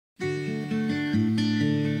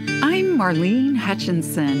Marlene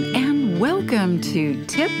Hutchinson, and welcome to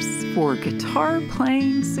Tips for Guitar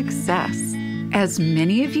Playing Success. As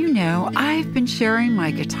many of you know, I've been sharing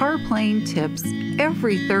my guitar playing tips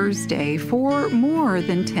every Thursday for more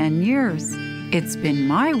than 10 years. It's been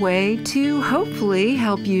my way to hopefully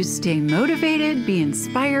help you stay motivated, be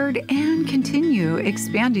inspired, and continue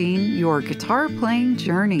expanding your guitar playing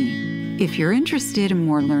journey. If you're interested in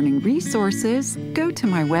more learning resources, go to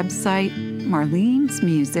my website,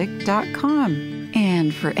 marlenesmusic.com.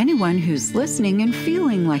 And for anyone who's listening and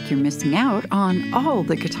feeling like you're missing out on all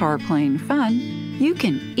the guitar playing fun, you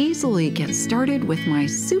can easily get started with my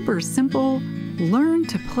super simple Learn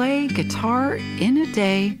to Play Guitar in a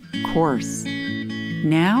Day course.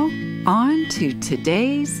 Now, on to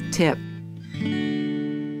today's tip.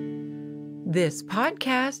 This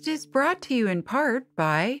podcast is brought to you in part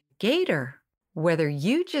by Gator. Whether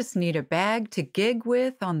you just need a bag to gig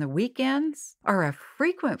with on the weekends, are a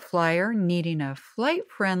frequent flyer needing a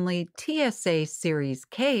flight-friendly TSA Series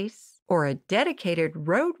case, or a dedicated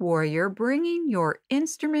road warrior bringing your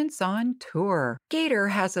instruments on tour, Gator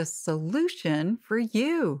has a solution for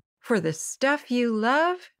you. For the stuff you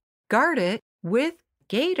love, guard it with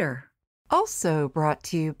Gator. Also brought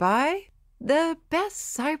to you by the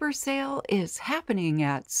best cyber sale is happening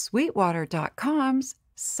at Sweetwater.com's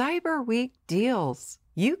Cyber Week deals.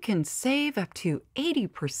 You can save up to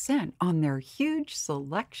 80% on their huge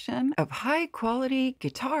selection of high-quality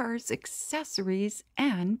guitars, accessories,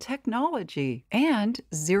 and technology, and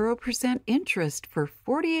 0% interest for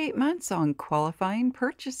 48 months on qualifying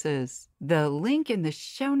purchases. The link in the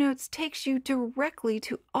show notes takes you directly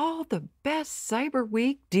to all the best Cyber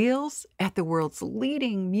Week deals at the world's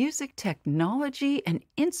leading music technology and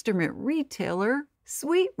instrument retailer,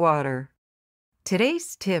 Sweetwater.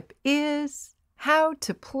 Today's tip is how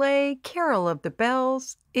to play Carol of the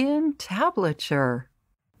Bells in tablature.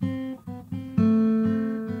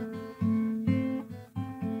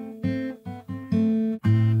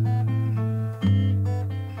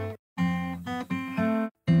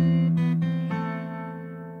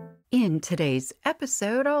 In today's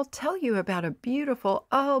episode, I'll tell you about a beautiful,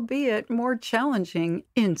 albeit more challenging,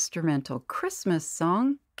 instrumental Christmas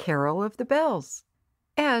song, Carol of the Bells.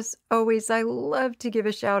 As always, I love to give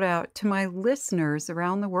a shout out to my listeners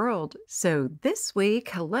around the world. So this week,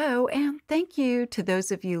 hello and thank you to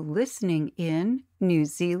those of you listening in New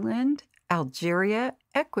Zealand, Algeria,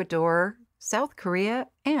 Ecuador, South Korea,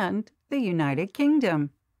 and the United Kingdom.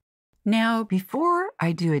 Now, before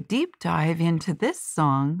I do a deep dive into this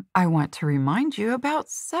song, I want to remind you about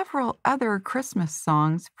several other Christmas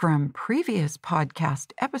songs from previous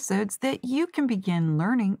podcast episodes that you can begin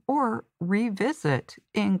learning or revisit,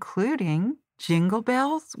 including Jingle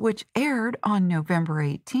Bells, which aired on November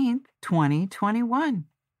 18th, 2021.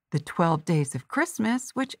 The 12 Days of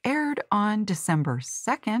Christmas, which aired on December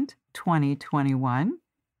 2nd, 2021.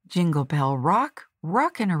 Jingle Bell Rock,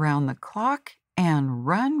 Rockin' Around the Clock, and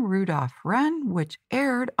Run, Rudolph, Run, which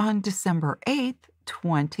aired on December 8th,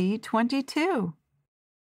 2022.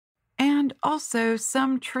 And also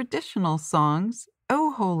some traditional songs,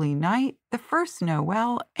 O Holy Night, The First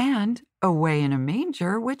Noel, and Away in a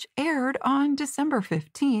Manger, which aired on December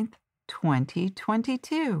 15th,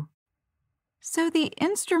 2022. So the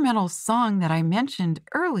instrumental song that I mentioned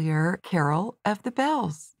earlier, Carol of the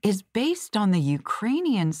Bells, is based on the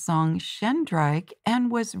Ukrainian song Shendryk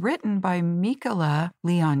and was written by Mykola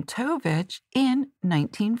Leontovich in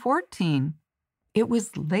 1914. It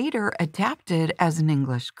was later adapted as an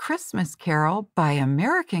English Christmas carol by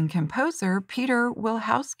American composer Peter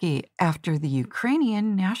Wilhowsky after the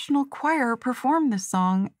Ukrainian National Choir performed the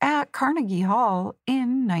song at Carnegie Hall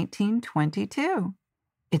in 1922.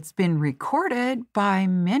 It's been recorded by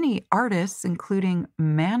many artists, including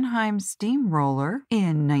Mannheim Steamroller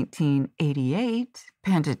in 1988,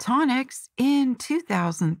 Pentatonix in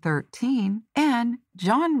 2013, and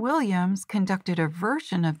John Williams conducted a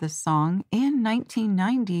version of the song in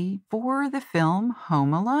 1990 for the film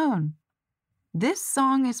Home Alone. This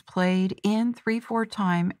song is played in 3/4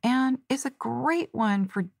 time and is a great one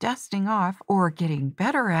for dusting off or getting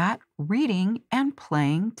better at reading and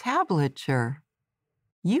playing tablature.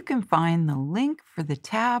 You can find the link for the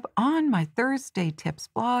tab on my Thursday Tips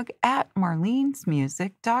blog at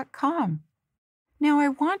marlenesmusic.com. Now, I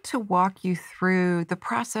want to walk you through the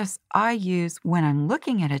process I use when I'm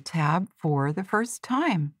looking at a tab for the first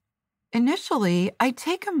time. Initially, I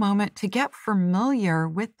take a moment to get familiar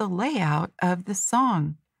with the layout of the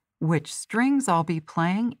song, which strings I'll be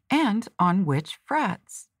playing, and on which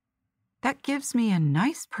frets. That gives me a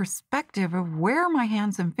nice perspective of where my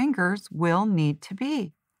hands and fingers will need to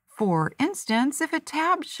be. For instance, if a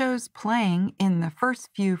tab shows playing in the first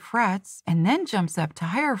few frets and then jumps up to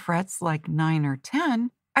higher frets like 9 or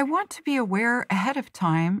 10, I want to be aware ahead of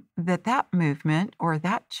time that that movement or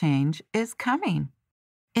that change is coming.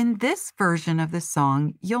 In this version of the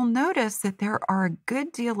song, you'll notice that there are a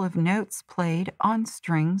good deal of notes played on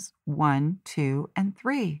strings 1, 2, and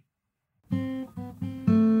 3.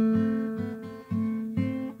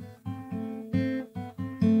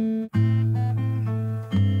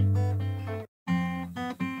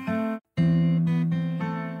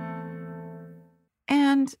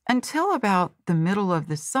 And until about the middle of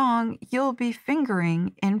the song, you'll be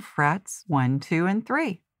fingering in frets 1, 2, and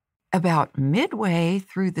 3. About midway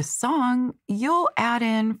through the song, you'll add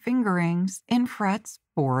in fingerings in frets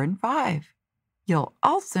 4 and 5. You'll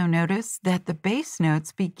also notice that the bass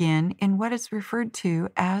notes begin in what is referred to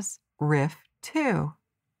as riff 2.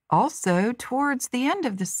 Also, towards the end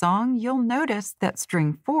of the song, you'll notice that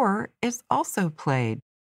string 4 is also played.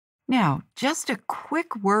 Now, just a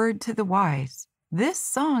quick word to the wise. This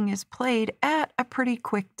song is played at a pretty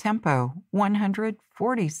quick tempo,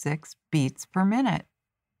 146 beats per minute.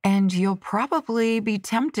 And you'll probably be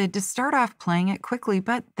tempted to start off playing it quickly,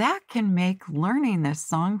 but that can make learning this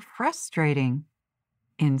song frustrating.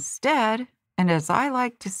 Instead, and as I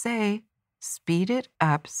like to say, speed it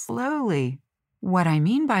up slowly. What I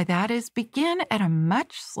mean by that is begin at a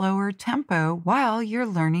much slower tempo while you're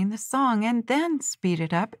learning the song and then speed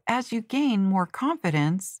it up as you gain more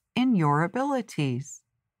confidence in your abilities.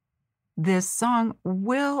 This song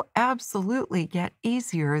will absolutely get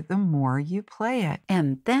easier the more you play it,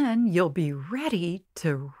 and then you'll be ready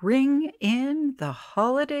to ring in the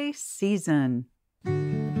holiday season.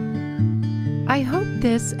 I hope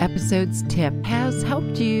this episode's tip has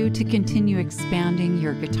helped you to continue expanding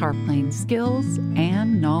your guitar playing skills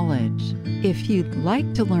and knowledge. If you'd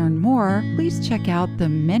like to learn more, please check out the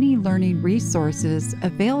many learning resources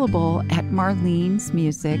available at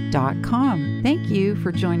marlenesmusic.com. Thank you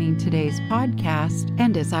for joining today's podcast,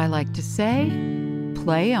 and as I like to say,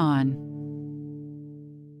 play on.